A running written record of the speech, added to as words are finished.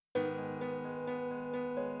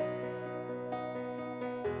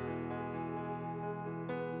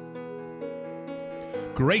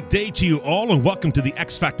Great day to you all, and welcome to the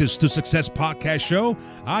X Factors to Success podcast show.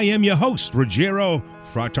 I am your host, Ruggiero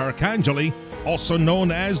Fratarcangeli, also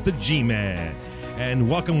known as the G-Man. And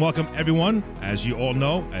welcome everyone. As you all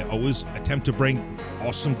know, I always attempt to bring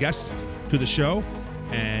awesome guests to the show.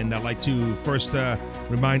 And I'd like to first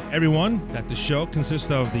remind everyone that the show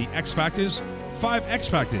consists of the X Factors, 5 X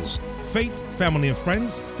Factors: faith, family and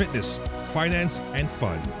friends, fitness, finance, and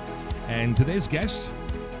fun. And today's guest,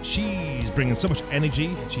 she's bringing so much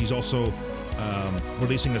energy. She's also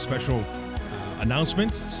releasing a special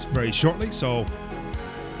announcement very shortly. So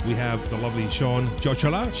we have the lovely Shawn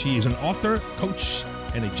Ciociola. She is an author, coach,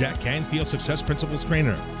 and a Jack Canfield Success Principles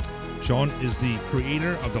trainer. Shawn is the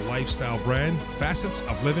creator of the lifestyle brand Facets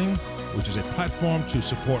of Living, which is a platform to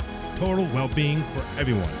support total well-being for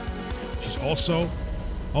everyone. She's also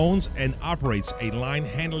owns and operates a line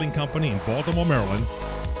handling company in Baltimore, Maryland,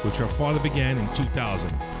 which her father began in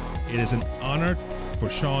 2000. It is an honor for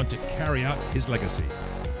Shawn to carry out his legacy.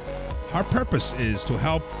 Her purpose is to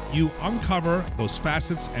help you uncover those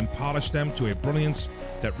facets and polish them to a brilliance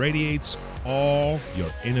that radiates all your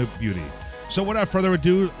inner beauty. So without further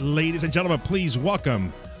ado, ladies and gentlemen, please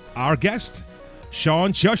welcome our guest,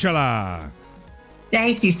 Shawn Ciociola.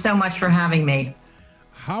 Thank you so much for having me.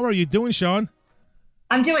 How are you doing, Shawn?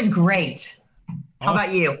 I'm doing great. How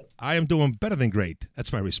about you? I am doing better than great.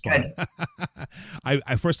 That's my response.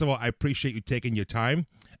 I first of all, I appreciate you taking your time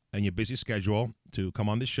and your busy schedule to come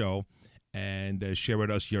on the show and share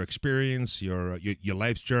with us your experience, your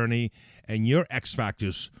life's journey, and your X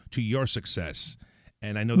factors to your success.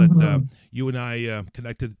 And I know that you and I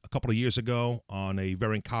connected a couple of years ago on a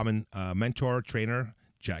very common mentor, trainer,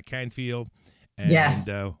 Jack Canfield. And yes.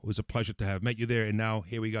 It was a pleasure to have met you there. And now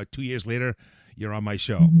here we go, 2 years later, you're on my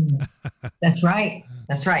show. That's right.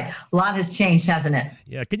 That's right. A lot has changed, hasn't it?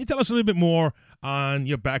 Yeah. Can you tell us a little bit more on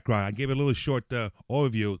your background? I gave a little short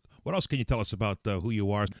overview. What else can you tell us about who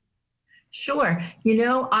you are? Sure. You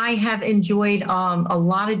know, I have enjoyed a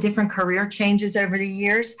lot of different career changes over the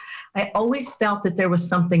years. I always felt that there was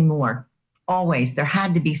something more. Always. There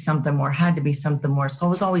had to be something more, So I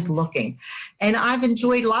was always looking. And I've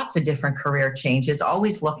enjoyed lots of different career changes,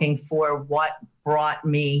 always looking for what brought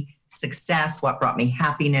me success, what brought me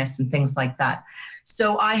happiness and things like that.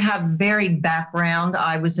 So I have varied background.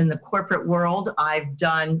 I was in the corporate world. I've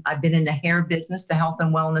been in the hair business, the health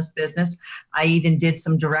and wellness business. I even did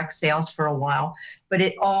some direct sales for a while, but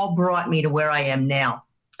it all brought me to where I am now,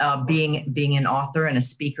 being an author and a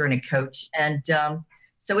speaker and a coach. And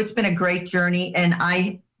so it's been a great journey, and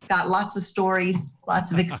I got lots of stories,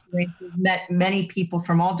 lots of experiences, met many people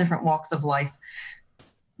from all different walks of life,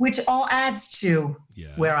 which all adds to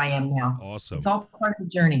where I am now. Awesome. It's all part of the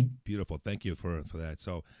journey. Beautiful. Thank you for that.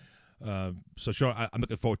 So Shawn, I'm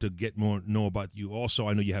looking forward to get know about you also.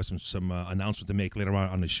 I know you have some announcement to make later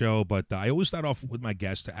on the show, but I always start off with my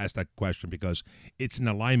guests to ask that question because it's in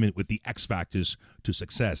alignment with the X factors to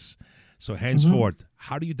success. So henceforth,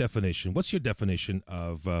 what's your definition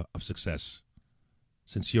of success?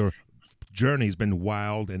 Since your journey has been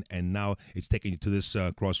wild and now it's taking you to this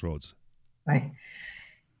crossroads. Right.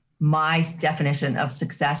 My definition of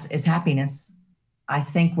success is happiness. I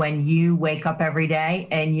think when you wake up every day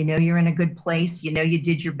and you know you're in a good place, you know you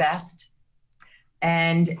did your best,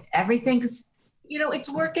 and everything's, it's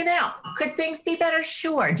working out. Could things be better?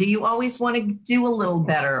 Sure. Do you always want to do a little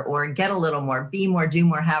better or get a little more, be more, do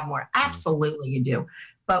more, have more? Absolutely you do.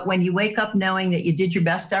 But when you wake up knowing that you did your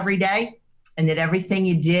best every day and that everything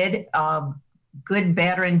you did, good,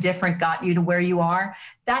 bad, or indifferent, got you to where you are,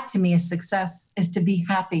 that to me is success, is to be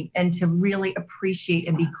happy and to really appreciate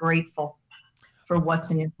and be grateful for what's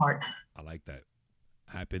in your heart. I like that.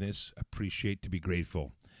 Happiness, appreciate, to be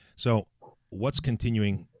grateful. So what's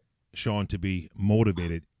continuing, Shawn, to be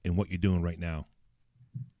motivated in what you're doing right now?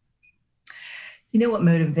 You know what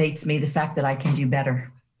motivates me? The fact that I can do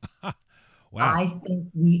better. Wow. I think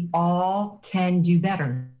we all can do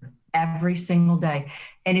better every single day.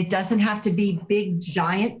 And it doesn't have to be big,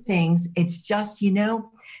 giant things. It's just,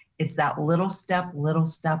 it's that little step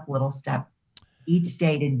each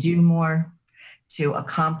day to do more, to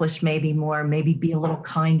accomplish maybe more, maybe be a little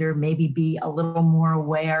kinder, maybe be a little more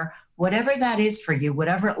aware, whatever that is for you,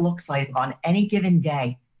 whatever it looks like on any given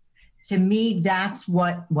day. To me, that's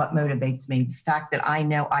what motivates me. The fact that I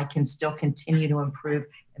know I can still continue to improve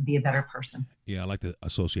and be a better person. Yeah, I like to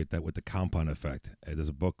associate that with the compound effect. There's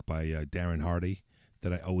a book by Darren Hardy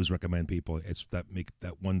that I always recommend people. It's that make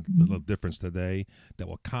that one little difference today that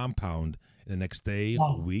will compound in the next day,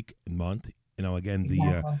 week, month. Again,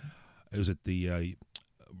 the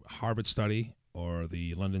Harvard study or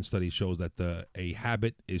the London study shows that a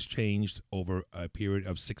habit is changed over a period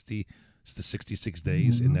of 60 It's the 66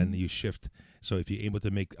 days, and then you shift. So if you're able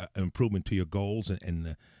to make an improvement to your goals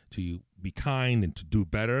and to be kind and to do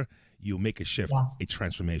better, you'll make a shift, Yes. a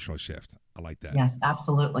transformational shift. I like that. Yes,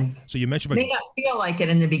 absolutely. So you mentioned May not feel like it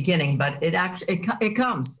in the beginning, but it actually it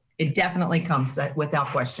comes. It definitely comes without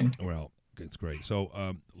question. Well, it's great.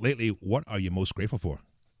 So lately, what are you most grateful for?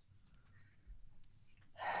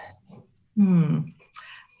 You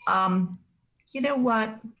know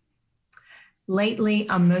what? Lately,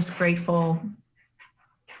 I'm most grateful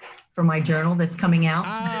for my journal that's coming out.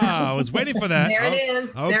 I was waiting for that. There it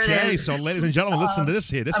is. Okay, there it is. So ladies and gentlemen, listen to this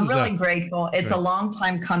here. This I'm is really grateful. It's great. a long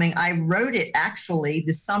time coming. I wrote it actually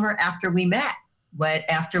the summer after we met, but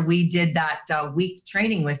after we did that week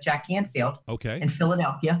training with Jack Canfield in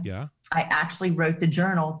Philadelphia. Yeah. I actually wrote the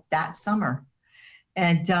journal that summer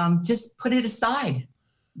and just put it aside.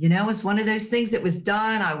 You know, it's one of those things that was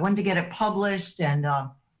done. I wanted to get it published and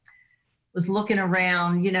was looking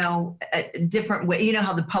around, you know, at different way. You know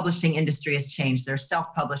how the publishing industry has changed. There's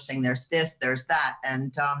self-publishing, there's this, there's that.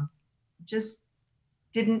 And just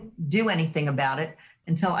didn't do anything about it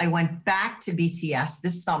until I went back to BTS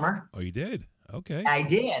this summer. Oh, you did? Okay. I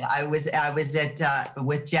did. I was at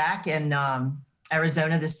with Jack in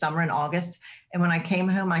Arizona this summer in August. And when I came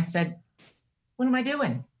home, I said, what am I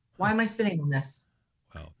doing? Why am I sitting on this?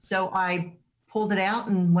 Wow. So I pulled it out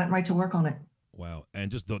and went right to work on it. Wow.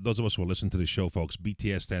 And just those of us who are listening to the show, folks,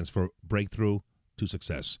 BTS stands for Breakthrough to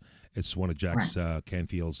Success. It's one of Jack's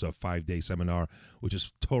Canfield's 5-day seminar, which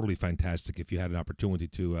is totally fantastic. If you had an opportunity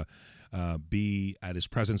to be at his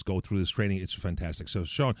presence, go through this training, it's fantastic. So,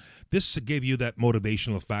 Shawn, this gave you that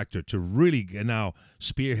motivational factor to really now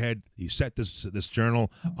spearhead. You set this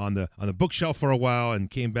journal on the bookshelf for a while and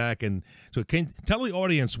came back. And so, tell the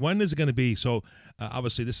audience, when is it going to be? So,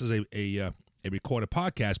 obviously, this is a recorded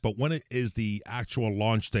podcast, but when is the actual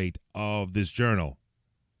launch date of this journal?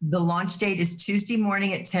 The launch date is Tuesday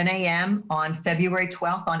morning at 10 a.m. on February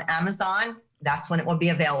 12th on Amazon. That's when it will be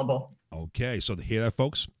available. Okay, so hear that,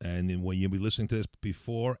 folks. And then when you'll be listening to this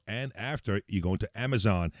before and after, you go into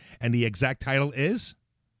Amazon. And the exact title is?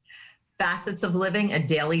 Facets of Living, a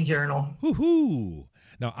Daily Journal. Woohoo!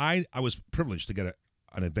 Now, I was privileged to get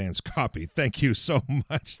an advanced copy. Thank you so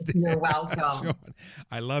much. You're welcome. Shawn.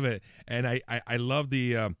 I love it. And I love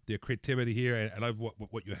the creativity here. And I love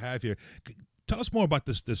what you have here. Tell us more about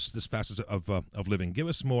this facets of living. Give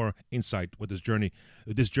us more insight what this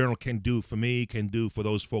journal can do for me, can do for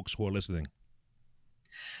those folks who are listening.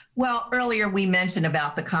 Well, earlier we mentioned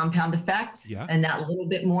about the compound effect and that little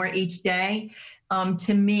bit more each day.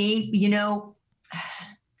 To me, you know,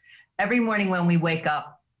 every morning when we wake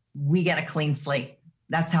up, we get a clean slate.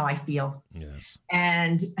 That's how I feel. Yes.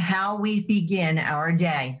 And how we begin our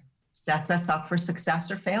day sets us up for success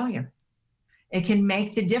or failure. It can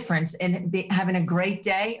make the difference in having a great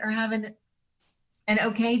day or having an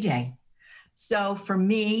okay day. So for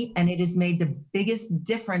me, and it has made the biggest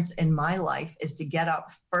difference in my life, is to get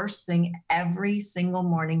up first thing every single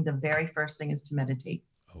morning. The very first thing is to meditate.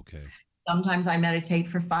 Okay. Sometimes I meditate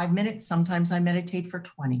for 5 minutes. Sometimes I meditate for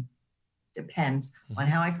 20. Depends on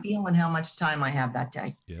how I feel and how much time I have that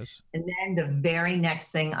day. Yes. And then the very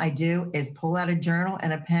next thing I do is pull out a journal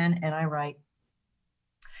and a pen and I write.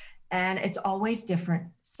 And it's always different.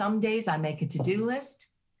 Some days I make a to-do list.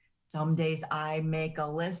 Some days I make a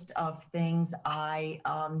list of things I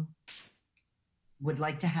would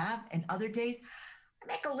like to have. And other days I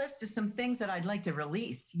make a list of some things that I'd like to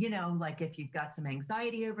release. You know, like if you've got some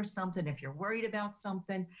anxiety over something, if you're worried about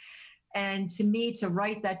something. And to me, to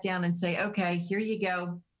write that down and say, okay, here you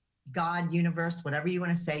go. God, universe, whatever you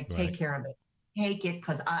want to say, take care of it. Take it,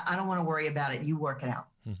 because I don't want to worry about it. You work it out.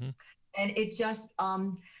 Mm-hmm. And it just...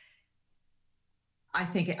 I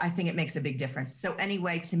think it makes a big difference. So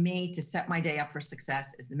anyway, to me, to set my day up for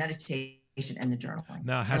success is the meditation and the journaling.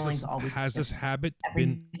 Now, has this habit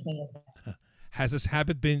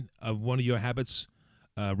been one of your habits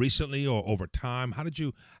recently or over time? How did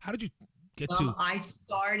you get to? I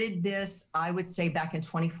started this, I would say, back in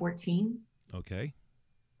 2014. Okay.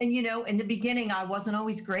 And, you know, in the beginning, I wasn't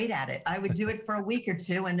always great at it. I would do it for a week or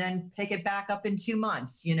two and then pick it back up in 2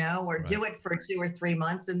 months, you know, or do it for 2 or 3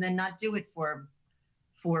 months and then not do it for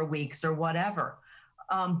 4 weeks or whatever.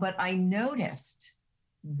 But I noticed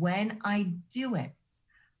when I do it,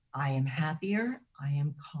 I am happier, I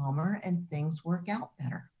am calmer, and things work out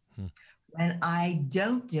better. When I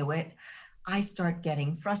don't do it, I start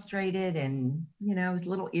getting frustrated and, you know, a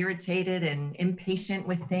little irritated and impatient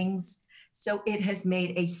with things. So it has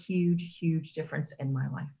made a huge, huge difference in my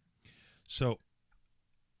life. So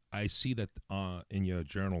I see that in your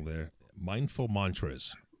journal there, mindful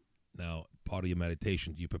mantras. Now, part of your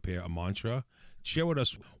meditation? Do you prepare a mantra? Share with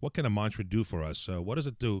us, what can a mantra do for us? What does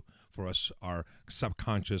it do for us, our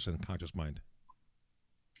subconscious and conscious mind?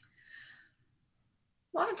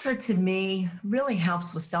 Mantra to me really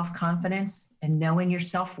helps with self-confidence and knowing your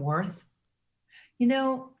self-worth. You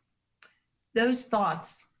know, those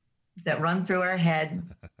thoughts that run through our heads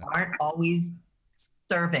aren't always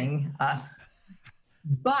serving us.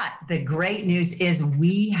 But the great news is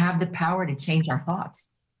we have the power to change our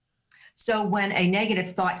thoughts. So when a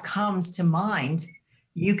negative thought comes to mind,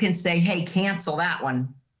 you can say, hey, cancel that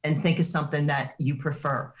one and think of something that you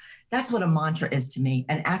prefer. That's what a mantra is to me.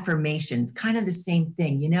 An affirmation, kind of the same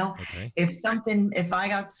thing, you know. Okay. If I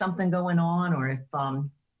got something going on, or if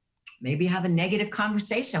maybe have a negative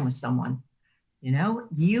conversation with someone, you know,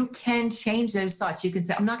 you can change those thoughts. You can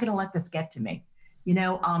say, I'm not going to let this get to me. You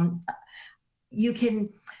know, you can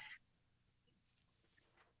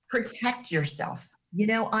protect yourself. You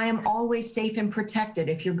know, I am always safe and protected.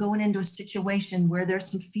 If you're going into a situation where there's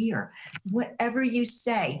some fear, whatever you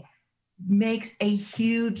say makes a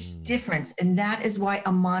huge difference. And that is why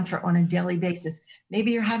a mantra on a daily basis.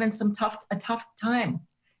 Maybe you're having a tough time.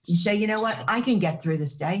 You say, you know what, I can get through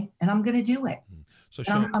this day and I'm going to do it. So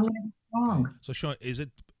Shawn, I'm going to be strong. So Shawn, is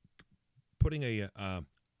it putting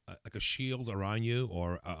like a shield around you,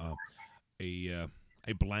 or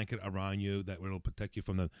a blanket around you that will protect you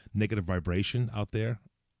from the negative vibration out there?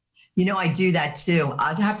 You know, I do that too.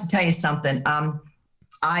 I'll have to tell you something.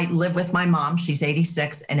 I live with my mom. She's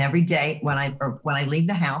 86, and every day when I leave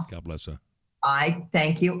the house, God bless her. I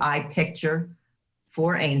thank you. I picture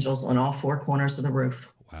 4 angels on all 4 corners of the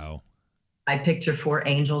roof. Wow. I picture 4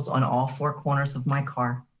 angels on all 4 corners of my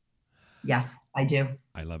car. Yes, I do.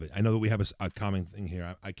 I love it. I know that we have a common thing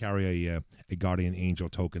here. I carry a guardian angel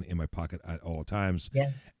token in my pocket at all times.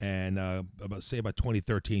 Yeah. And about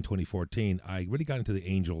 2013, 2014, I really got into the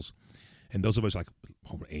angels. And those of us like,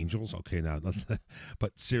 oh, angels? Okay, now.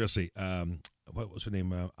 But seriously, what was her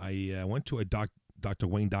name? I went to a Dr.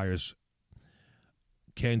 Wayne Dyer's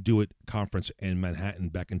Can Do It conference in Manhattan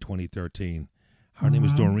back in 2013. Her name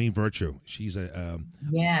is Doreen Virtue. She's a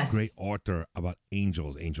great author about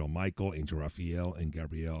angels, Angel Michael, Angel Raphael, and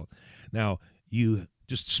Gabrielle. Now, you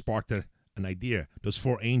just sparked an idea. Those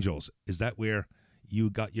 4 angels, is that where you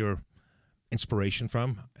got your inspiration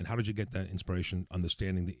from? And how did you get that inspiration,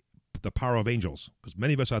 understanding the power of angels? Because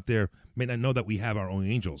many of us out there may not know that we have our own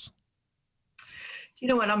angels. You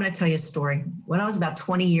know what? I'm going to tell you a story. When I was about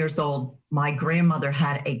 20 years old, my grandmother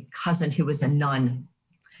had a cousin who was a nun.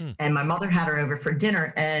 And my mother had her over for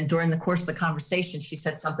dinner. And during the course of the conversation, she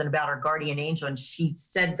said something about her guardian angel. And she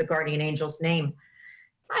said the guardian angel's name.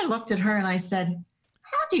 I looked at her and I said,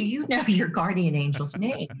 how do you know your guardian angel's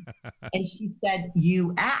name? And she said,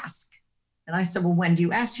 you ask. And I said, well, when do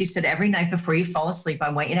you ask? She said, every night before you fall asleep, I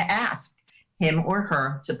want you to ask him or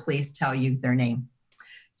her to please tell you their name.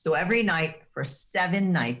 So every night for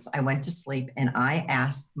 7 nights, I went to sleep and I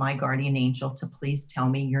asked my guardian angel to please tell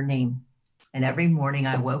me your name. And every morning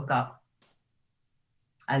I woke up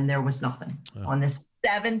and there was nothing. Oh. On the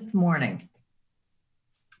 7th morning,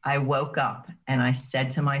 I woke up and I said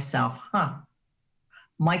to myself,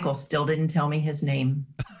 Michael still didn't tell me his name.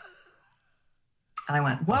 And I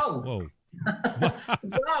went, whoa. Whoa.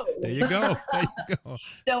 There you go.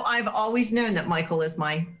 So I've always known that Michael is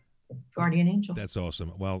my guardian angel. That's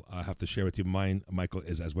awesome. Well, I have to share with you, mine, Michael,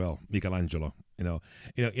 is as well, Michelangelo. You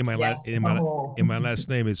know, in my last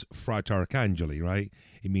name is Fratarcangeli, right?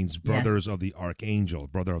 It means brothers of the archangel,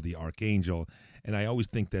 brother of the archangel. And I always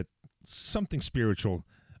think that something spiritual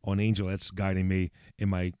on angel that's guiding me in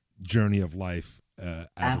my journey of life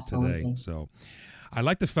as of today. So I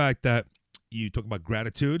like the fact that you talk about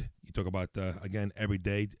gratitude. You talk about, again, every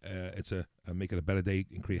day. It's a make it a better day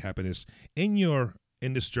and create happiness in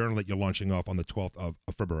this journal that you're launching off on the 12th of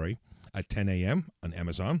February at 10 a.m. on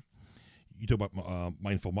Amazon. You talk about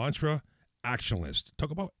mindful mantra, action list. Talk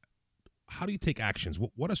about how do you take actions?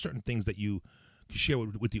 What are certain things that you can share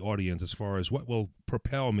with the audience as far as what will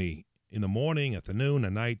propel me in the morning, afternoon,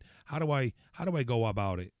 at night? How do I go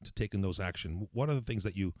about it to taking those action? What are the things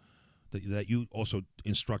that you also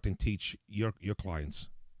instruct and teach your clients?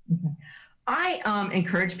 I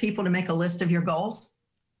encourage people to make a list of your goals.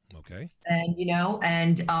 Okay.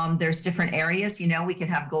 And there's different areas. We can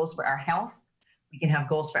have goals for our health. We can have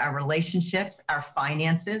goals for our relationships, our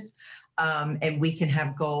finances, and we can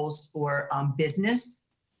have goals for business,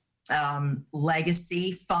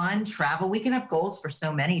 legacy, fun, travel. We can have goals for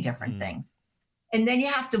so many different things. And then you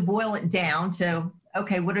have to boil it down to,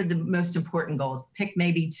 okay, what are the most important goals? Pick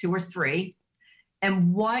maybe 2 or 3.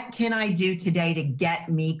 And what can I do today to get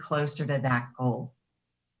me closer to that goal?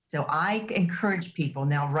 So I encourage people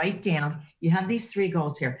now, write down, you have these 3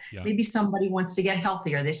 goals here. Yeah. Maybe somebody wants to get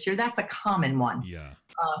healthier this year. That's a common one, Yeah.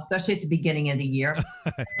 especially at the beginning of the year.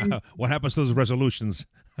 What happens to those resolutions?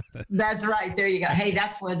 That's right. There you go. Hey,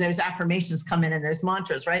 that's where those affirmations come in and those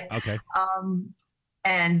mantras, right? Okay.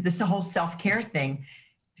 And this whole self-care thing,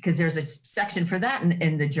 because there's a section for that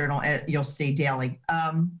in the journal, you'll see daily.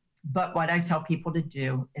 But what I tell people to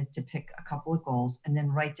do is to pick a couple of goals and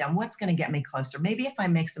then write down what's going to get me closer. Maybe if I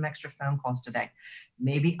make some extra phone calls today,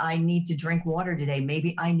 maybe I need to drink water today.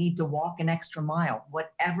 Maybe I need to walk an extra mile,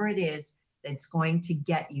 whatever it is that's going to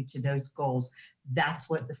get you to those goals.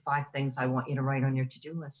 That's what the 5 things I want you to write on your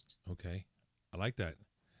to-do list. Okay. I like that.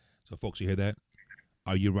 So folks, you hear that?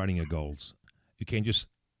 Are you writing your goals? You can't just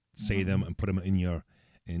say them and put them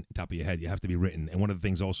in top of your head. You have to be written. And one of the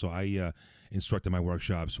things also I instruct in my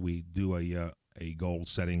workshops, we do a goal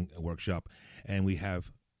setting workshop, and we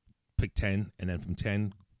have pick 10, and then from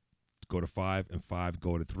 10 go to 5, and 5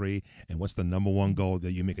 go to 3. And what's the number one goal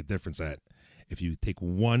that you make a difference at? If you take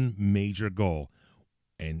one major goal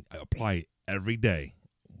and apply it every day,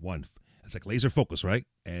 it's like laser focus, right?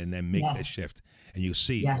 And then make a shift, and you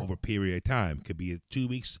see over a period of time. It could be 2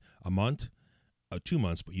 weeks, a month, 2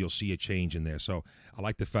 months, but you'll see a change in there. So I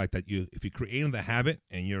like the fact that if you're creating the habit,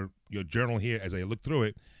 and your journal here, as I look through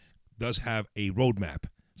it, does have a roadmap.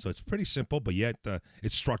 So it's pretty simple, but yet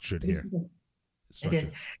it's structured here. It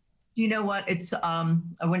is. Do you know what? It's I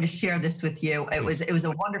wanted to share this with you. It was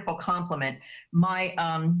a wonderful compliment. My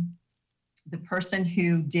the person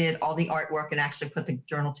who did all the artwork and actually put the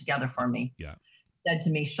journal together for me said to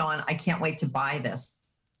me, Shawn, I can't wait to buy this.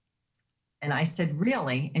 And I said,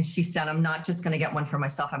 really? And she said, I'm not just going to get one for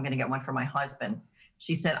myself. I'm going to get one for my husband.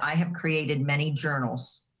 She said, I have created many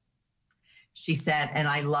journals. She said, and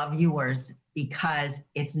I love yours because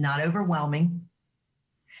it's not overwhelming.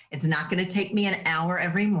 It's not going to take me an hour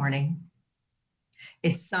every morning.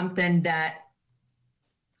 It's something that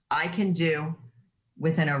I can do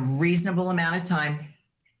within a reasonable amount of time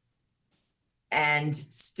and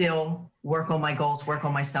still work on my goals, work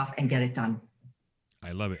on myself, and get it done.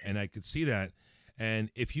 I love it. And I could see that. And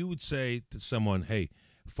if you would say to someone, hey,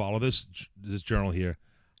 follow this journal here,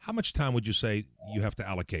 how much time would you say you have to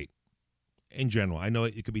allocate in general? I know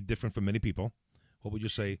it could be different for many people. What would you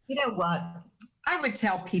say? You know what? I would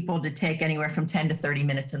tell people to take anywhere from 10 to 30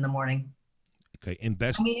 minutes in the morning. Okay,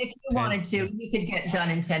 invest. I mean, if you wanted to, you could get done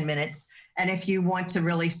in 10 minutes. And if you want to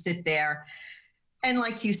really sit there, and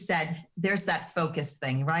like you said, there's that focus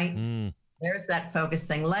thing, right? There's that focus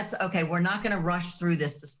thing. We're not going to rush through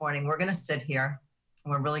this morning. We're going to sit here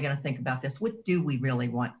and we're really going to think about this. What do we really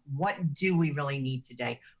want? What do we really need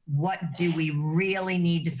today? What do we really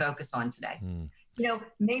need to focus on today? You know,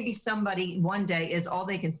 maybe somebody one day is all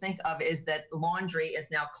they can think of is that laundry is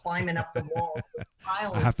now climbing up the walls.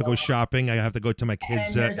 I have to go shopping. I have to go to my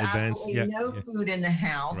kids' there's events. Absolutely no food in the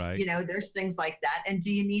house. Right. You know, there's things like that. And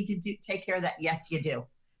do you need to take care of that? Yes, you do.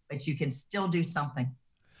 But you can still do something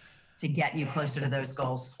to get you closer to those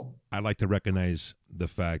goals. I like to recognize the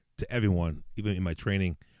fact to everyone, even in my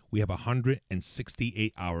training, we have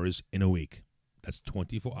 168 hours in a week. That's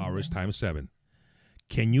 24 hours times 7.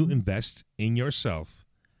 Can you invest in yourself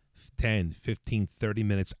 10, 15, 30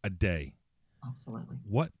 minutes a day? Absolutely.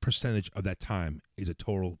 What percentage of that time is a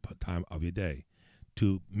total time of your day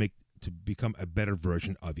to become a better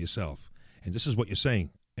version of yourself? And this is what you're saying.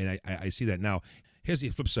 And I see that now. Here's the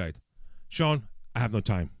flip side. Shawn, I have no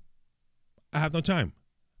time. I have no time.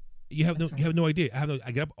 You have no idea.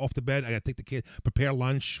 I get up off the bed. I got to take the kid, prepare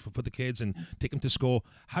lunch for the kids, and take them to school.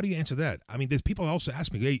 How do you answer that? I mean, there's people also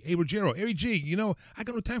ask me, "Hey, Ruggiero, G, you know, I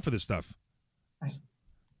got no time for this stuff." Right.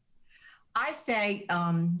 I say,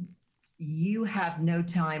 you have no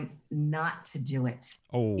time not to do it.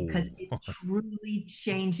 Because it truly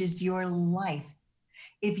changes your life.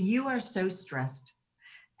 If you are so stressed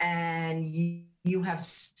and you have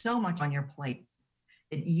so much on your plate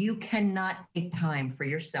that you cannot take time for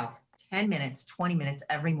yourself, 10 minutes, 20 minutes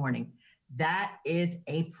every morning, that is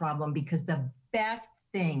a problem, because the best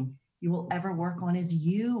thing you will ever work on is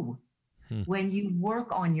you. When you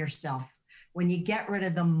work on yourself, when you get rid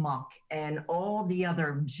of the muck and all the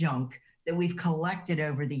other junk that we've collected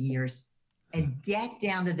over the years and get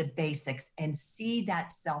down to the basics and see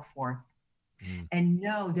that self-worth and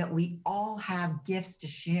know that we all have gifts to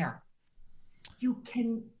share. You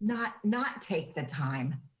cannot not take the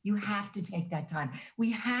time. You have to take that time.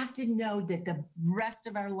 We have to know that the rest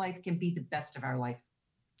of our life can be the best of our life.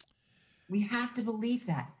 We have to believe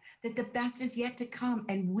that the best is yet to come,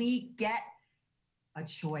 and we get a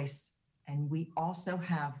choice. And we also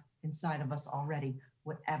have inside of us already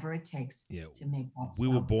whatever it takes Yeah. to make that We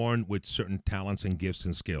so. were born with certain talents and gifts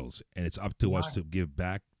and skills, and it's up to us to give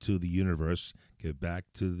back to the universe, give back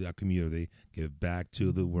to the community, give back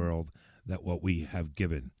to the world that what we have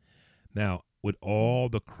given. Now, with all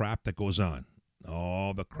the crap that goes on,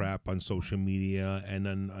 all the crap on social media and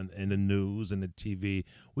in the news and the TV,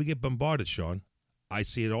 we get bombarded, Shawn. I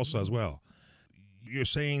see it also as well. You're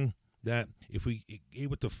saying that if we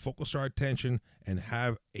able to focus our attention and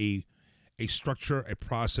have a structure, a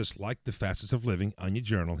process like the Facets of Living on your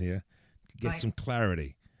journal here, to get some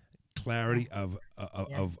clarity of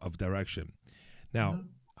direction. Now,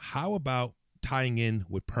 how about tying in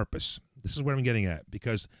with purpose? This is where I'm getting at,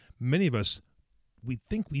 because many of us, we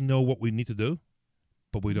think we know what we need to do,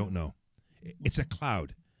 but we don't know. It's a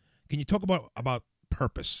cloud. Can you talk about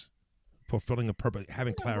purpose, fulfilling a purpose,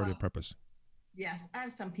 having clarity of purpose? Yes, I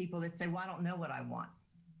have some people that say, well, I don't know what I want.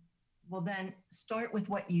 Well, then start with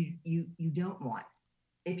what you don't want.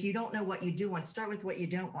 If you don't know what you do want, start with what you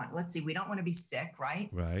don't want. Let's see, we don't want to be sick, right?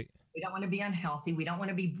 Right. We don't want to be unhealthy. We don't want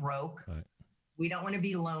to be broke. Right. We don't want to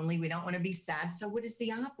be lonely. We don't want to be sad. So what is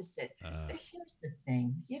the opposite? But here's the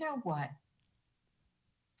thing. You know what?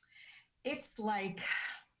 It's like,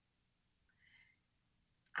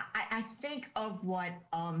 I think of what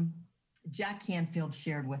Jack Canfield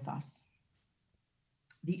shared with us.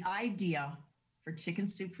 The idea for Chicken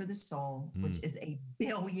Soup for the Soul, which is a $1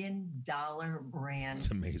 billion brand.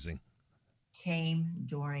 It's amazing. Came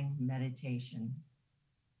during meditation.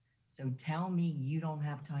 So tell me you don't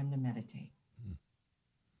have time to meditate.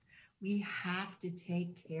 We have to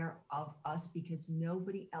take care of us because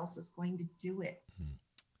nobody else is going to do it.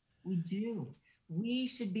 We do. We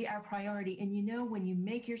should be our priority. And you know, when you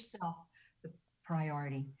make yourself the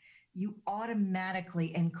priority, you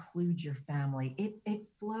automatically include your family. It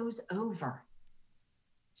flows over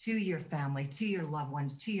to your family, to your loved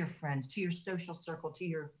ones, to your friends, to your social circle, to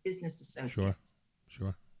your business associates.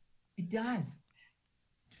 Sure. It does.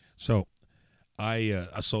 So I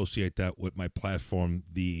associate that with my platform,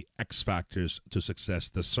 the X Factors to Success,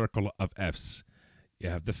 the circle of F's. You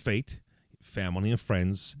have the faith, family and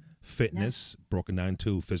friends, fitness, broken down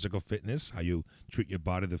to physical fitness, how you treat your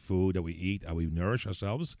body, the food that we eat, how we nourish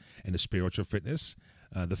ourselves, and the spiritual fitness,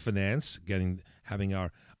 the finance, having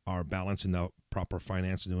our balance in the proper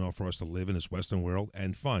finances in order for us to live in this Western world,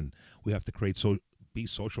 and fun. We have to be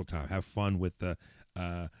social time, have fun with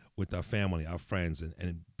our family, our friends,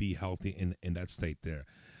 and be healthy in that state there.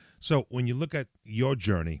 So when you look at your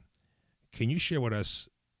journey, can you share with us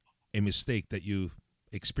a mistake that you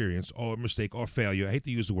experienced, or a mistake or failure? I hate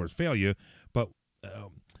to use the word failure, but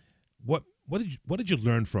what did you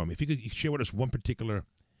learn from? If you could share with us one particular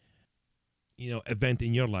event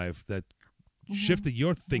in your life that shifted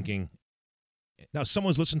your thinking. Now,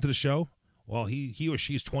 someone's listening to the show. Well, he or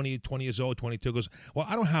she's 20 years old, 22, goes, well,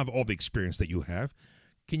 I don't have all the experience that you have.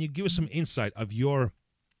 Can you give us some insight of your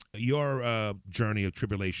journey of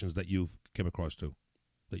tribulations that you came across to,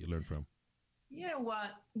 that you learned from? You know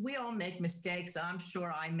what? We all make mistakes. I'm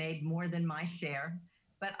sure I made more than my share.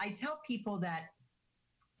 But I tell people that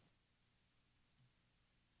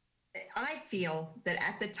I feel that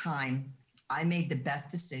at the time, I made the best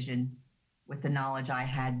decision with the knowledge I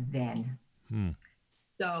had then.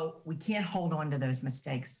 So we can't hold on to those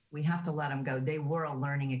mistakes. We have to let them go. They were a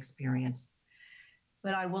learning experience.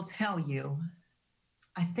 But I will tell you,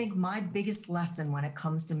 I think my biggest lesson when it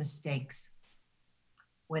comes to mistakes,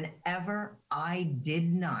 whenever I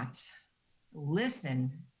did not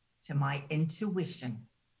listen to my intuition.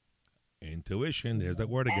 Intuition, there's that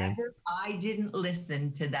word again. I didn't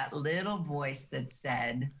listen to that little voice that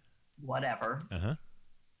said, whatever,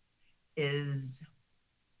 is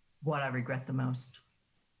what I regret the most.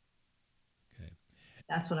 Okay.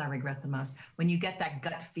 That's what I regret the most. When you get that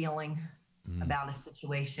gut feeling about a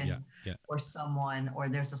situation or someone, or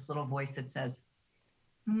there's this little voice that says,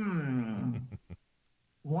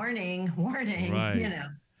 warning, right.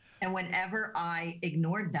 And whenever I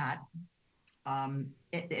ignored that,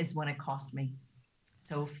 it is when it cost me.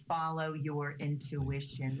 So follow your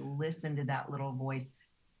intuition, listen to that little voice.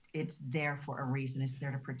 It's there for a reason. It's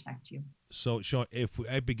there to protect you. So, Shawn, if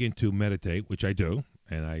I begin to meditate, which I do,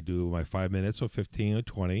 and I do my 5 minutes or 15 or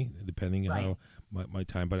 20, depending on how my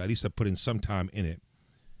time, but at least I put in some time in it,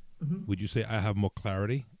 would you say I have more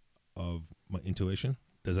clarity of my intuition?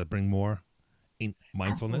 Does that bring more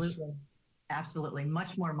mindfulness? Absolutely.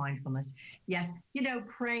 Much more mindfulness. Yes.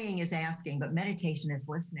 Praying is asking, but meditation is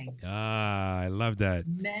listening. I love that.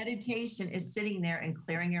 Meditation is sitting there and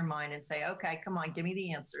clearing your mind and say, okay, come on, give me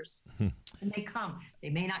the answers. And they come. They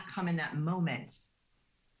may not come in that moment,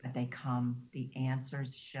 but they come, the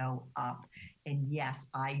answers show up. And yes,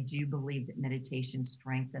 I do believe that meditation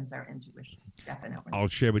strengthens our intuition. Definitely. I'll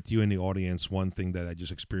share with you and the audience one thing that I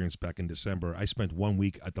just experienced back in December. I spent 1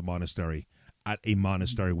 week at a monastery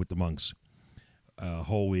with the monks, a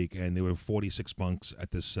whole week, and there were 46 monks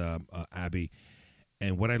at this abbey.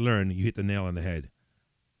 And what I learned, you hit the nail on the head.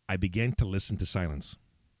 I began to listen to silence.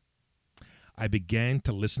 I began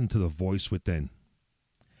to listen to the voice within.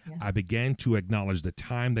 Yes. I began to acknowledge the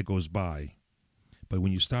time that goes by. But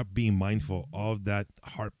when you start being mindful of that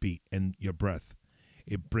heartbeat and your breath,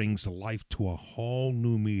 it brings life to a whole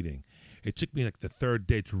new meaning. It took me like the third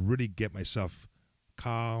day to really get myself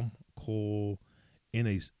calm, cool, in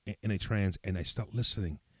a trance, and I start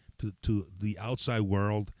listening to the outside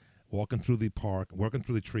world, walking through the park, walking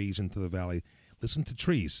through the trees into the valley. Listen to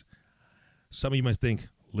trees. Some of you might think,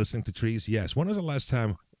 listening to trees? Yes. When was the last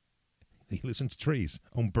time you listened to trees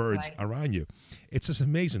on birds around you? It's just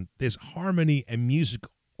amazing. There's harmony and music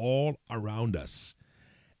all around us.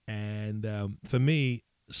 And for me,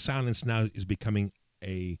 silence now is becoming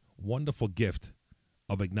a wonderful gift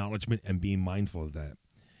of acknowledgement and being mindful of that.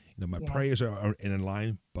 You know, my prayers are in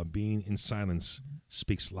line, but being in silence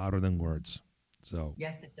speaks louder than words. So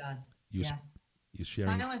yes, it does. You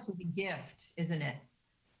sharing. Silence is a gift, isn't it?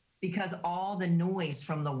 Because all the noise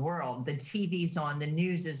from the world, the TV's on, the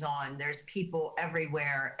news is on, there's people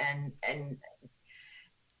everywhere, and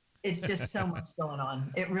it's just so much going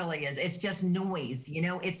on. It really is. It's just noise, you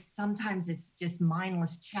know. Sometimes it's just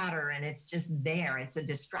mindless chatter, and it's just there. It's a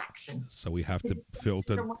distraction. So we have to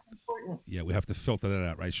filter. What's important. Yeah, we have to filter that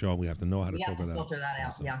out, right, Shawn? We have to know how to filter that out. Filter that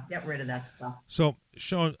out. So. Yeah, get rid of that stuff. So,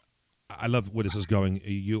 Shawn, I love where this is going.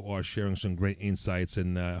 You are sharing some great insights,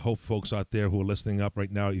 and I hope folks out there who are listening up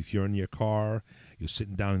right now, if you're in your car, you're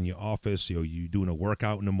sitting down in your office, you're doing a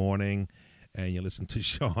workout in the morning, and you listen to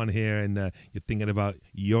Shawn here, and you're thinking about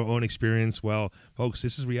your own experience. Well, folks,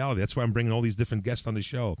 this is reality. That's why I'm bringing all these different guests on the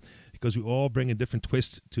show, because we all bring a different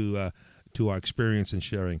twist to our experience and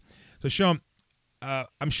sharing. So, Shawn,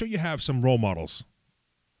 I'm sure you have some role models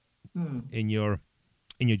in your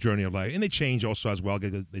journey of life, and they change also as well.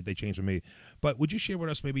 They change for me. But would you share with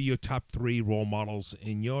us maybe your top 3 role models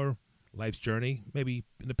in your life's journey, maybe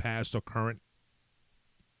in the past or current?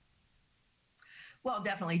 Well,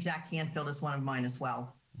 definitely Jack Canfield is one of mine as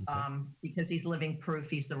well, because he's living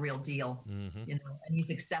proof. He's the real deal, you know, and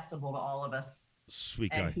he's accessible to all of us.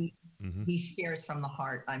 Sweet guy. And he shares from the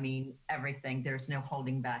heart. I mean, everything. There's no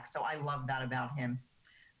holding back. So I love that about him.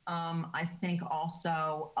 I think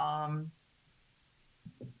also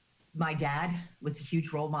my dad was a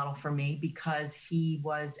huge role model for me, because he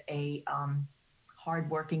was a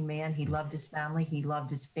hardworking man. He loved his family. He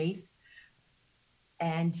loved his faith.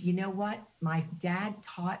 And you know what? My dad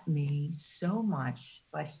taught me so much,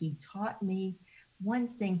 but he taught me one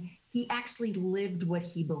thing. He actually lived what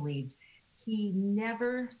he believed. He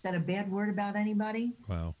never said a bad word about anybody.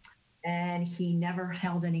 Wow. And he never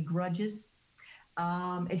held any grudges.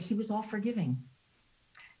 And he was all forgiving.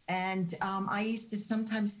 And I used to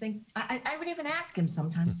sometimes think, I would even ask him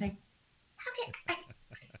sometimes, say, how can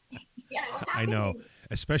I know,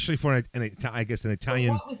 especially for an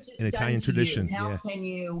Italian tradition. How can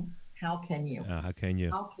you how can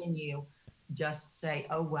you just say,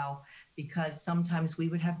 oh, well, because sometimes we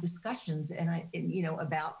would have discussions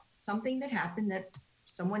about something that happened that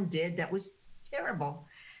someone did that was terrible.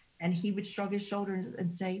 And he would shrug his shoulders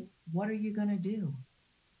and say, what are you going to do?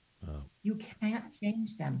 Oh. You can't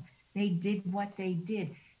change them. They did what they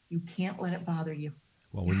did. You can't let it bother you.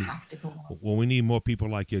 Well, we need more people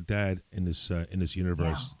like your dad in this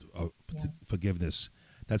universe. Yeah. Forgiveness,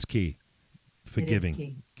 that's key.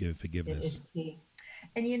 Forgiving, forgiveness. It is key.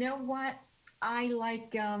 And you know what? I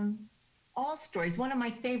like all stories. One of my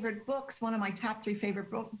favorite books, one of my top 3 favorite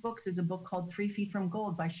books, is a book called 3 Feet from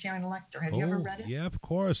Gold by Shawn Lecter. Have you ever read it? Yeah, of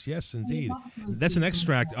course. Yes, indeed. That's an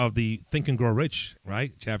extract of the Think and Grow Rich,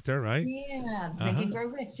 right? Chapter, right? Yeah, Think and Grow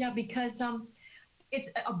Rich. Yeah, because it's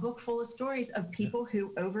a book full of stories of people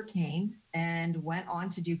who overcame and went on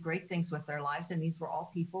to do great things with their lives. And these were all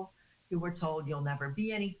people who were told, you'll never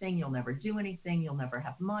be anything, you'll never do anything, you'll never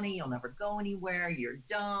have money, you'll never go anywhere, you're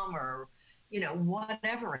dumb, or,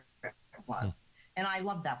 whatever it was. And I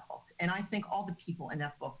love that book. And I think all the people in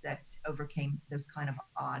that book that overcame those kind of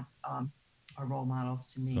odds are role models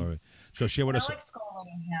to me. Sorry. So share with us. I like Scarlett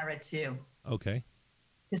O'Hara too. Okay.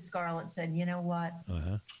 Because Scarlett said, you know what?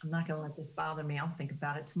 I'm not going to let this bother me. I'll think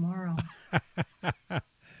about it tomorrow.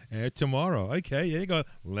 Tomorrow. Okay, here you go.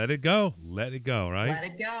 Let it go. Let it go, right? Let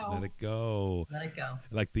it go. Let it go. Let it go.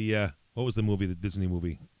 Like the, what was the movie, the Disney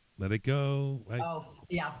movie? Let it go, right? Oh,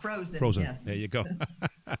 yeah, Frozen. Frozen. Yes. There you go.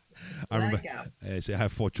 I Let remember. it go. I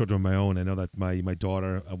have 4 children of my own. I know that my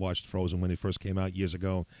daughter watched Frozen when it first came out years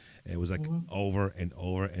ago. It was like over and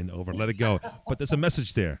over and over. Let it go. But there's a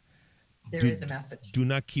message there. There is a message. Do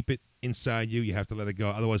not keep it inside you. You have to let it go.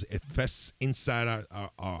 Otherwise, it fests inside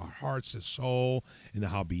our hearts and soul, and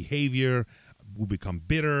how behavior will become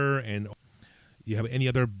bitter. And you have any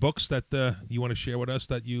other books that you want to share with us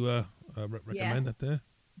that you recommend? Yes. That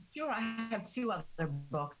Sure, I have 2 other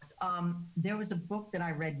books. There was a book that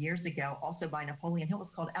I read years ago, also by Napoleon Hill. It was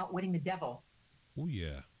called Outwitting the Devil. Oh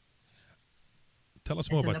yeah. Tell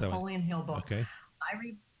us more It's a about that one. Napoleon Hill book. Okay.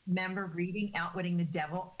 I remember reading Outwitting the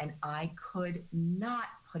Devil, and I could not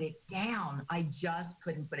put it down. I just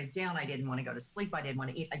couldn't put it down. I didn't want to go to sleep. I didn't want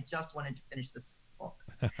to eat. I just wanted to finish this book.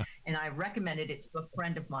 And I recommended it to a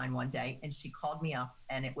friend of mine one day, and she called me up,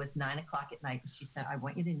 and it was 9:00 at night. And she said, I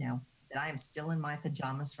want you to know that I am still in my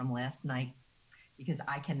pajamas from last night because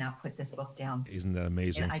I cannot put this book down. Isn't that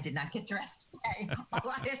amazing? And I did not get dressed today.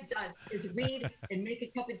 All I have done is read and make a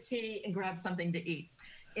cup of tea and grab something to eat.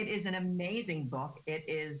 It is an amazing book. It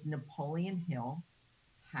is Napoleon Hill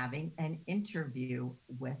having an interview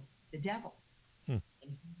with the devil. And he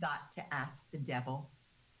got to ask the devil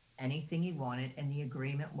anything he wanted, and the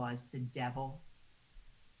agreement was the devil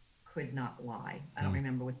could not lie. I don't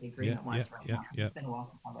remember what the agreement was right now. It's been a while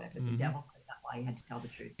since I read it, but the devil could not lie. He had to tell the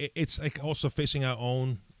truth. It's like also facing our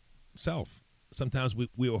own self. Sometimes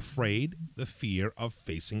we're afraid, the fear of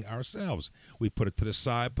facing ourselves. We put it to the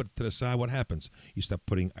side. What happens? You start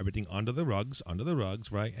putting everything under the rugs,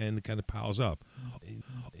 right? And it kind of piles up.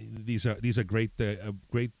 These are great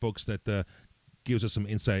books that gives us some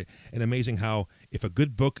insight. And amazing how if a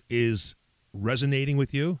good book is resonating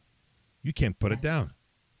with you, you can't put it down.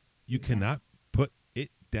 You cannot put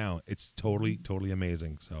it down. It's totally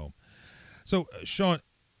amazing. So Shawn,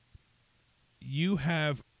 you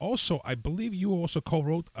have also, I believe you also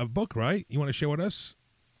co-wrote a book, right? You want to share with us?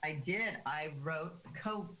 I did. I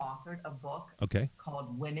co-authored a book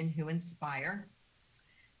called Women Who Inspire.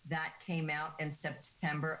 That came out in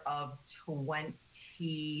September of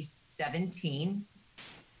 2017.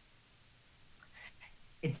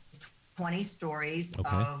 It's 20 stories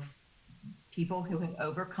of people who have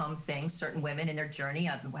overcome things, certain women in their journey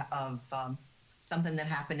of something that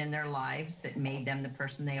happened in their lives that made them the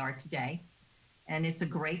person they are today. And it's a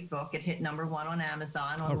great book. It hit #1 on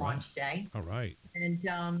Amazon on launch day. All right. And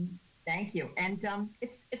thank you. And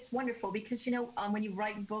it's wonderful because, when you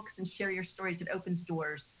write books and share your stories, it opens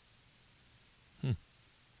doors.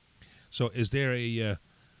 So is there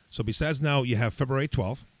so besides now you have February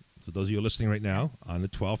 12th, for those of you listening right now, on the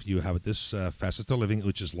 12th, you have this Facets of Living,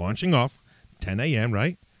 which is launching off 10 a.m.,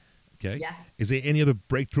 right? Okay. Yes. Is there any other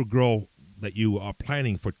breakthrough girl that you are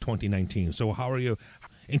planning for 2019? So how are you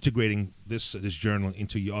integrating this journal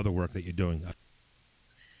into your other work that you're doing?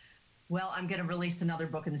 Well, I'm going to release another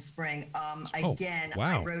book in the spring. I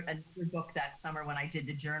wrote another book that summer when I did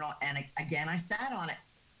the journal, and again, I sat on it,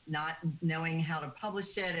 not knowing how to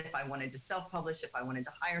publish it, if I wanted to self-publish, if I wanted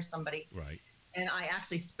to hire somebody. Right. And I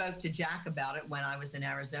actually spoke to Jack about it when I was in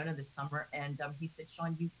Arizona this summer, and he said,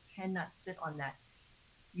 Shawn, you cannot sit on that.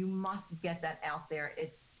 You must get that out there.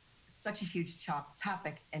 It's such a huge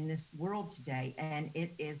topic in this world today, and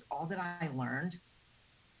it is all that I learned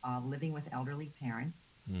living with elderly parents.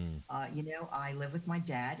 I live with my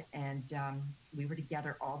dad, and we were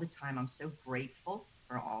together all the time. I'm so grateful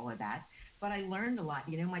for all of that. But I learned a lot.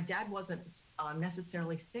 My dad wasn't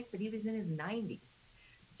necessarily sick, but he was in his 90s.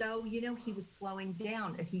 So, he was slowing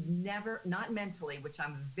down. He never, not mentally, which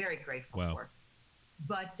I'm very grateful for.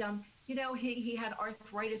 But, he had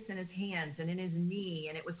arthritis in his hands and in his knee,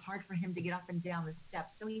 and it was hard for him to get up and down the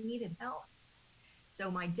steps. So he needed help. So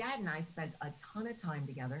my dad and I spent a ton of time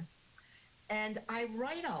together. And I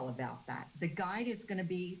write all about that. The guide is going to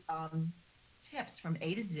be tips from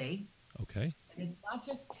A to Z. Okay. And it's not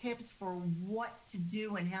just tips for what to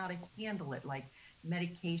do and how to handle it, like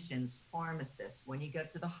medications, pharmacists, when you go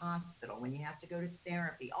to the hospital, when you have to go to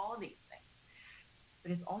therapy, all of these things.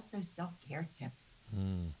 But it's also self-care tips.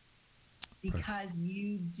 Because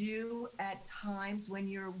you do at times when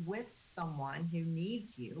you're with someone who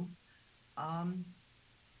needs you,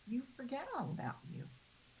 you forget all about you.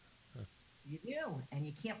 You do, and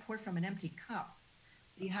you can't pour from an empty cup.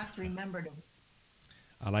 So you have to remember to.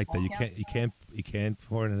 I like that. You can't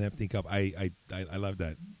pour in an empty cup. I love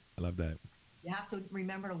that. I love that. You have to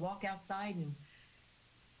remember to walk outside and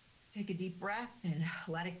take a deep breath and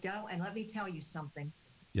let it go. And let me tell you something.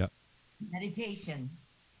 Yep. Meditation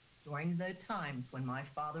during the times when my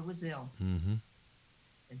father was ill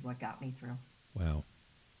is what got me through. Wow.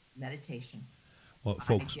 Meditation. Well,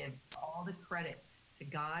 folks, I give all the credit to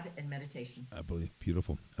God and meditation. I believe.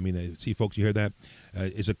 Beautiful. I mean, see, folks, you hear that?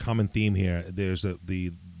 It's a common theme here. There's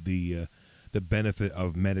the benefit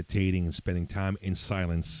of meditating and spending time in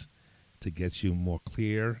silence to get you more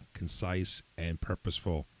clear, concise, and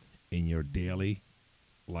purposeful in your daily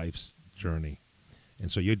life's journey.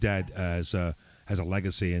 And so your dad has a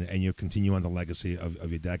legacy, and you continue on the legacy of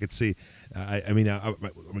your dad. I could see,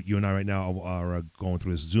 you and I right now are going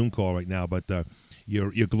through this Zoom call right now, but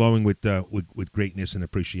you're glowing with greatness and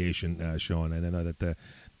appreciation, Shawn. And I know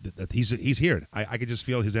that he's here. I could just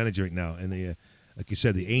feel his energy right now. And like you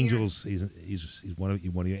said, the angels. He's one of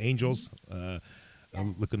your angels.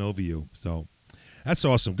 Looking over you. So that's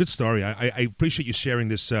awesome. Good story. I appreciate you sharing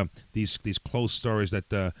this these close stories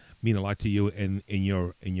that mean a lot to you in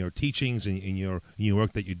your teachings and in your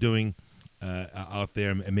work that you're doing out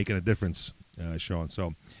there and making a difference, Shawn.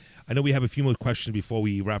 So I know we have a few more questions before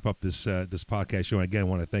we wrap up this podcast show. And again, I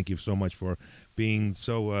want to thank you so much for being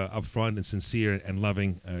so upfront and sincere and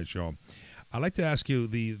loving, Shawn. I'd like to ask you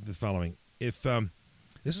the following. If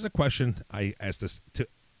this is a question I ask this to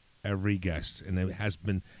every guest, and it has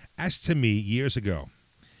been asked to me years ago.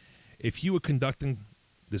 If you were conducting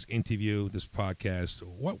this interview, this podcast,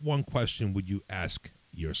 what one question would you ask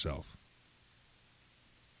yourself?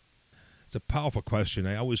 It's a powerful question.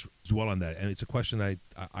 I always dwell on that, and it's a question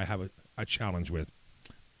I have a challenge with.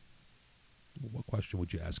 What question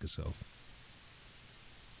would you ask yourself?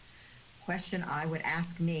 Question I would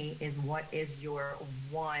ask me is, what is your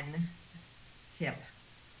one tip?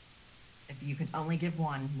 If you could only give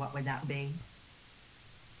one, what would that be?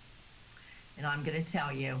 And I'm going to tell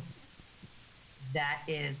you, that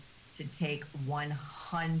is to take 100%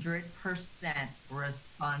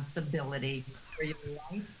 responsibility for your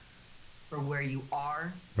life, for where you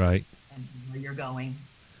are, right, and where you're going.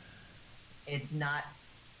 It's not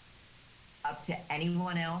up to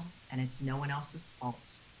anyone else, and it's no one else's fault.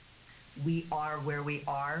 We are where we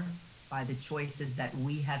are by the choices that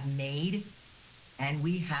we have made, and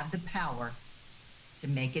we have the power to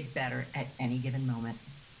make it better at any given moment.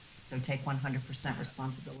 So take 100%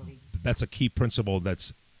 responsibility. That's a key principle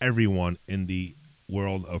that's everyone in the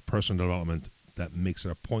world of personal development that makes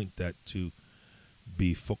it a point that to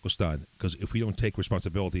be focused on. Because if we don't take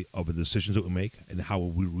responsibility of the decisions that we make and how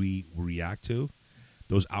we react to,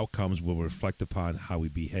 those outcomes will reflect upon how we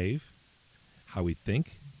behave, how we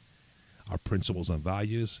think, our principles and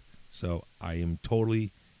values. So I am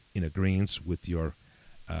totally in agreement with your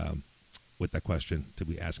with that question to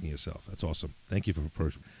be asking yourself. That's awesome. Thank you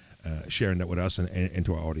for sharing that with us and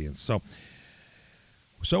to our audience.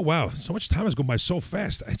 So wow, so much time has gone by so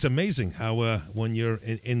fast. It's amazing how when you're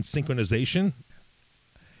in synchronization,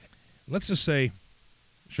 let's just say,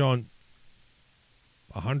 Shawn,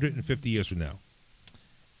 150 years from now,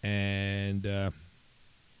 and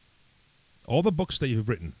all the books that you've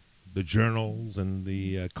written, the journals and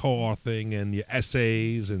the co-authoring and the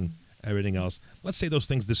essays and everything else, let's say those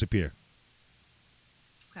things disappear.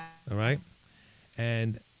 Okay. All right?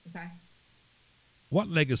 And Okay. what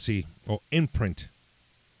legacy or imprint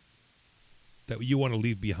that you want to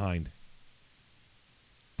leave behind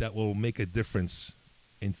that will make a difference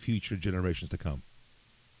in future generations to come?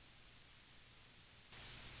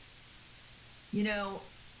 You know,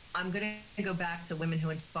 I'm going to go back to Women Who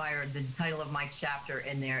Inspire. The title of my chapter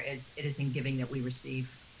in there is, "It is in giving that we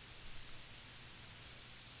receive."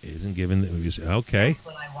 It isn't given that we just, okay. That's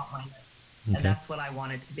what I want and that's what I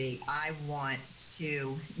want it to be. I want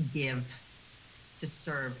to give, to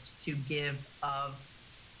serve, to give of,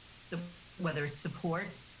 whether it's support,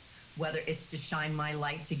 whether it's to shine my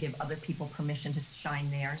light, to give other people permission to shine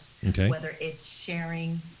theirs, Okay. whether it's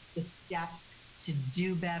sharing the steps to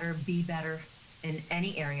do better, be better in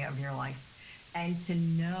any area of your life, and to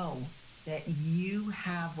know that you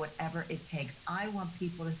have whatever it takes. I want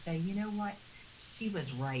people to say, you know what? She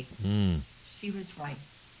was right. She was right.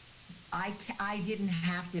 I didn't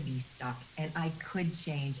have to be stuck, and I could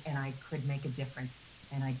change, and I could make a difference,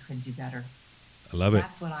 and I could do better. I love it.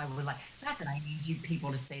 That's what I would like. Not that I need you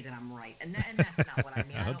people to say that I'm right, and that's not what I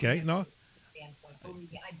mean. Okay, no. Standpoint.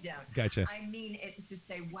 Believe me, I don't. Gotcha. I mean it to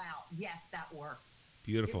say, wow, yes, that worked.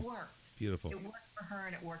 Beautiful. It worked. Beautiful. It worked for her,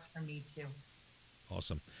 and it worked for me too.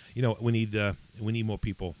 Awesome. You know, we need more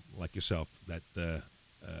people like yourself that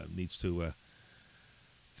needs to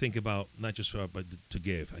think about not just but to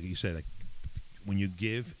give. Like you said, like, when you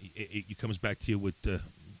give, it comes back to you with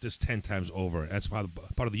just 10 times over. That's part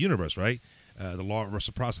of the universe, right? The law of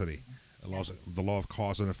reciprocity, the law of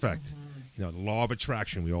cause and effect. Mm-hmm. You know, the law of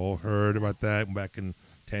attraction. We all heard about that back in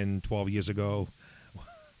 10, 12 years ago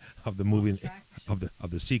of the movie of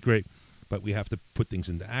the Secret. But we have to put things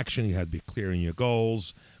into action. You have to be clear in your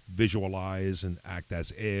goals, visualize and act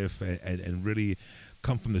as if, and really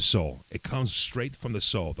come from the soul. It comes straight from the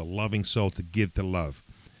soul, the loving soul, to give to love.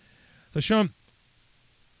 So, Shawn,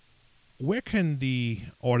 where can the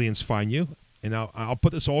audience find you? And I'll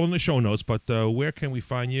put this all in the show notes, but where can we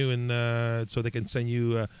find you, and so they can send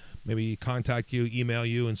you, maybe contact you, email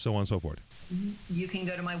you, and so on and so forth? You can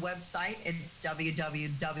go to my website. It's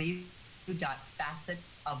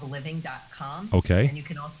www.facetsofliving.com. Okay. And you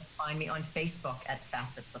can also find me on Facebook at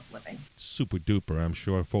Facets of Living. Super duper. I'm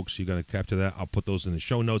sure, folks, you're going to capture that. I'll put those in the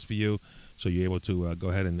show notes for you, so you're able to go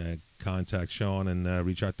ahead and contact Shawn and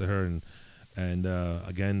reach out to her. And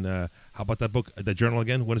again, how about that book, the journal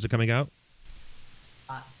again? When is it coming out?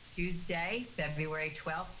 Tuesday, February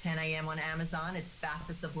 12th, 10 a.m. on Amazon. It's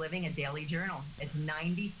Facets of Living, a daily journal. It's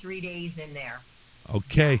 93 days in there.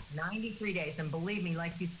 Okay. Yes, 93 days. And believe me,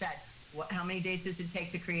 like you said, how many days does it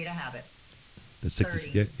take to create a habit? The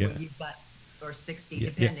 60, 30, yeah. You've got, or 60,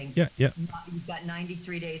 depending. Yeah. You've got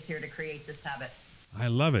 93 days here to create this habit. I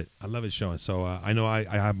love it, Shawn. So I know I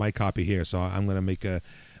have my copy here, so I'm going to make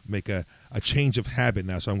a change of habit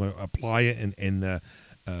now. So I'm going to apply it and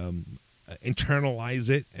internalize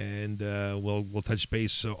it, and we'll touch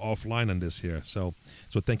base offline on this here. So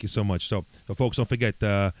thank you so much. So folks, don't forget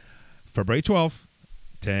February 12th,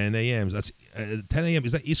 10 a.m. That's 10 a.m.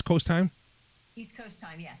 Is that East Coast time? East Coast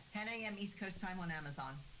time, yes. 10 a.m. East Coast time on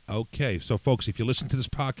Amazon. Okay, so folks, if you listen to this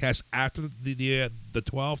podcast after the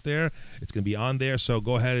 12th, there, it's going to be on there. So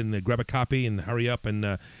go ahead and grab a copy and hurry up,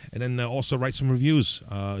 and then also write some reviews.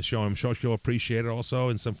 Shawn, I'm sure she'll appreciate it also,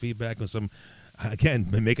 and some feedback and some. Again,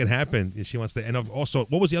 make it happen. She wants to. And also,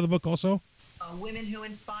 what was the other book also? Women Who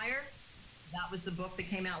Inspire. That was the book that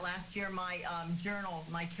came out last year. My journal,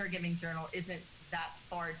 my caregiving journal, isn't that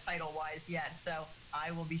far title-wise yet. So I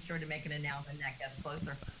will be sure to make an announcement when that gets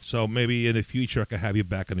closer. So maybe in the future I could have you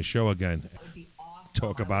back on the show again. That would be awesome.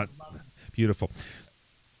 Talk about beautiful.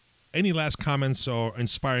 Any last comments or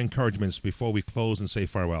inspiring encouragements before we close and say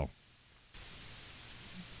farewell?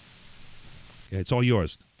 Yeah, it's all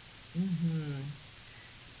yours. Mm-hmm.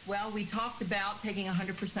 Well, we talked about taking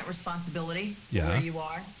 100% responsibility for Yeah. where you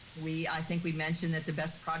are. I think we mentioned that the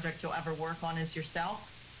best project you'll ever work on is yourself.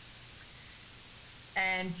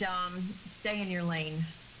 And stay in your lane.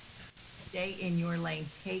 Stay in your lane.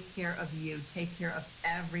 Take care of you. Take care of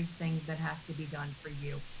everything that has to be done for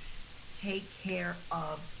you. Take care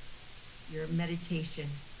of your meditation,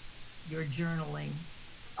 your journaling,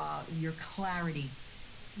 your clarity.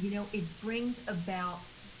 You know, it brings about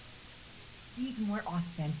being more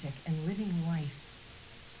authentic and living life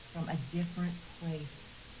from a different place.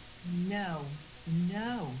 No.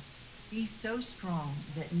 Be so strong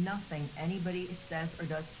that nothing anybody says or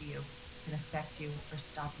does to you can affect you or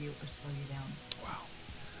stop you or slow you down. Wow.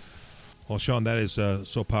 Well, Shawn, that is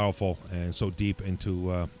so powerful and so deep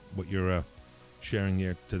into what you're sharing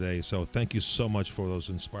here today. So thank you so much for those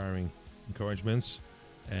inspiring encouragements.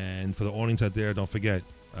 And for the audience out there, don't forget,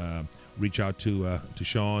 reach out to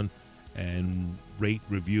Shawn and rate,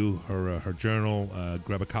 review her journal,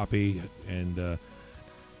 grab a copy, and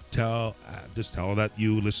just tell her that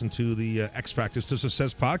you listen to the X Factors to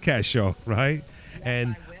Success podcast show, right? Yes,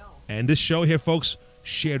 I will. And this show here, folks,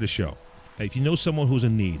 share the show. If you know someone who's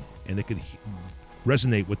in need and it could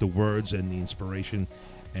resonate with the words and the inspiration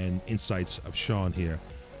and insights of Shawn here,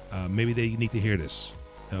 maybe they need to hear this.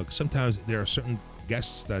 Sometimes there are certain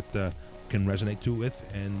guests that can resonate with,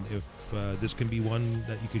 and if this can be one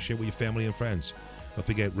that you can share with your family and friends. Don't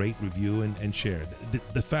forget, rate, review, and share.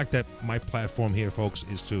 The fact that my platform here, folks,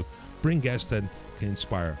 is to bring guests that can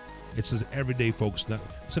inspire. It's just everyday folks.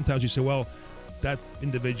 Sometimes you say, well, that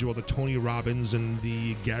individual, the Tony Robbins and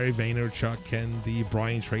the Gary Vaynerchuk and the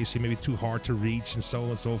Brian Tracy, may be too hard to reach and so on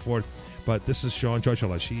and so forth. But this is Shawn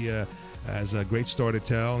Ciociola. She has a great story to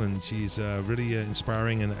tell, and she's really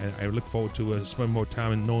inspiring, and I look forward to spending more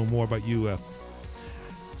time and knowing more about you.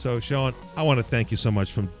 So, Shawn, I want to thank you so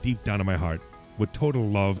much from deep down in my heart, with total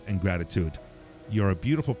love and gratitude. You're a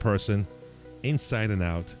beautiful person, inside and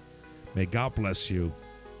out. May God bless you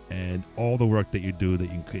and all the work that you do,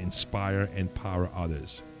 that you can inspire and empower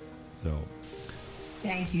others. So,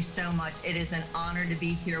 thank you so much. It is an honor to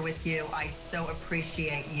be here with you. I so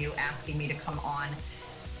appreciate you asking me to come on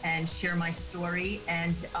and share my story.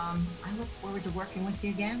 And I look forward to working with you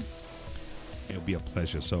again. It'll be a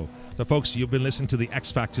pleasure. So folks, you've been listening to the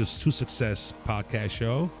X Factors to Success podcast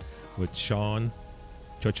show with Shawn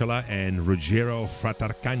Ciociola and Ruggiero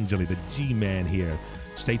Fratarcangeli, the G-Man here.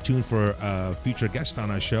 Stay tuned for future guests on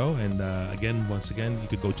our show. And once again, you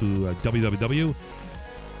could go to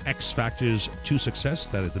www.xfactors2success.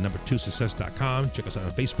 That is the number 2success.com. Check us out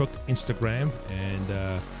on Facebook, Instagram,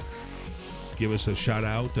 and give us a shout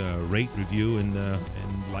out, rate, review, and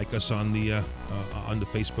like us on the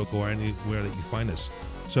Facebook or anywhere that you find us.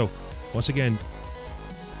 So, once again,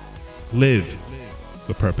 live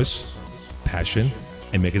with purpose, passion,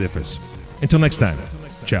 and make a difference. Until next time,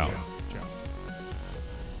 ciao.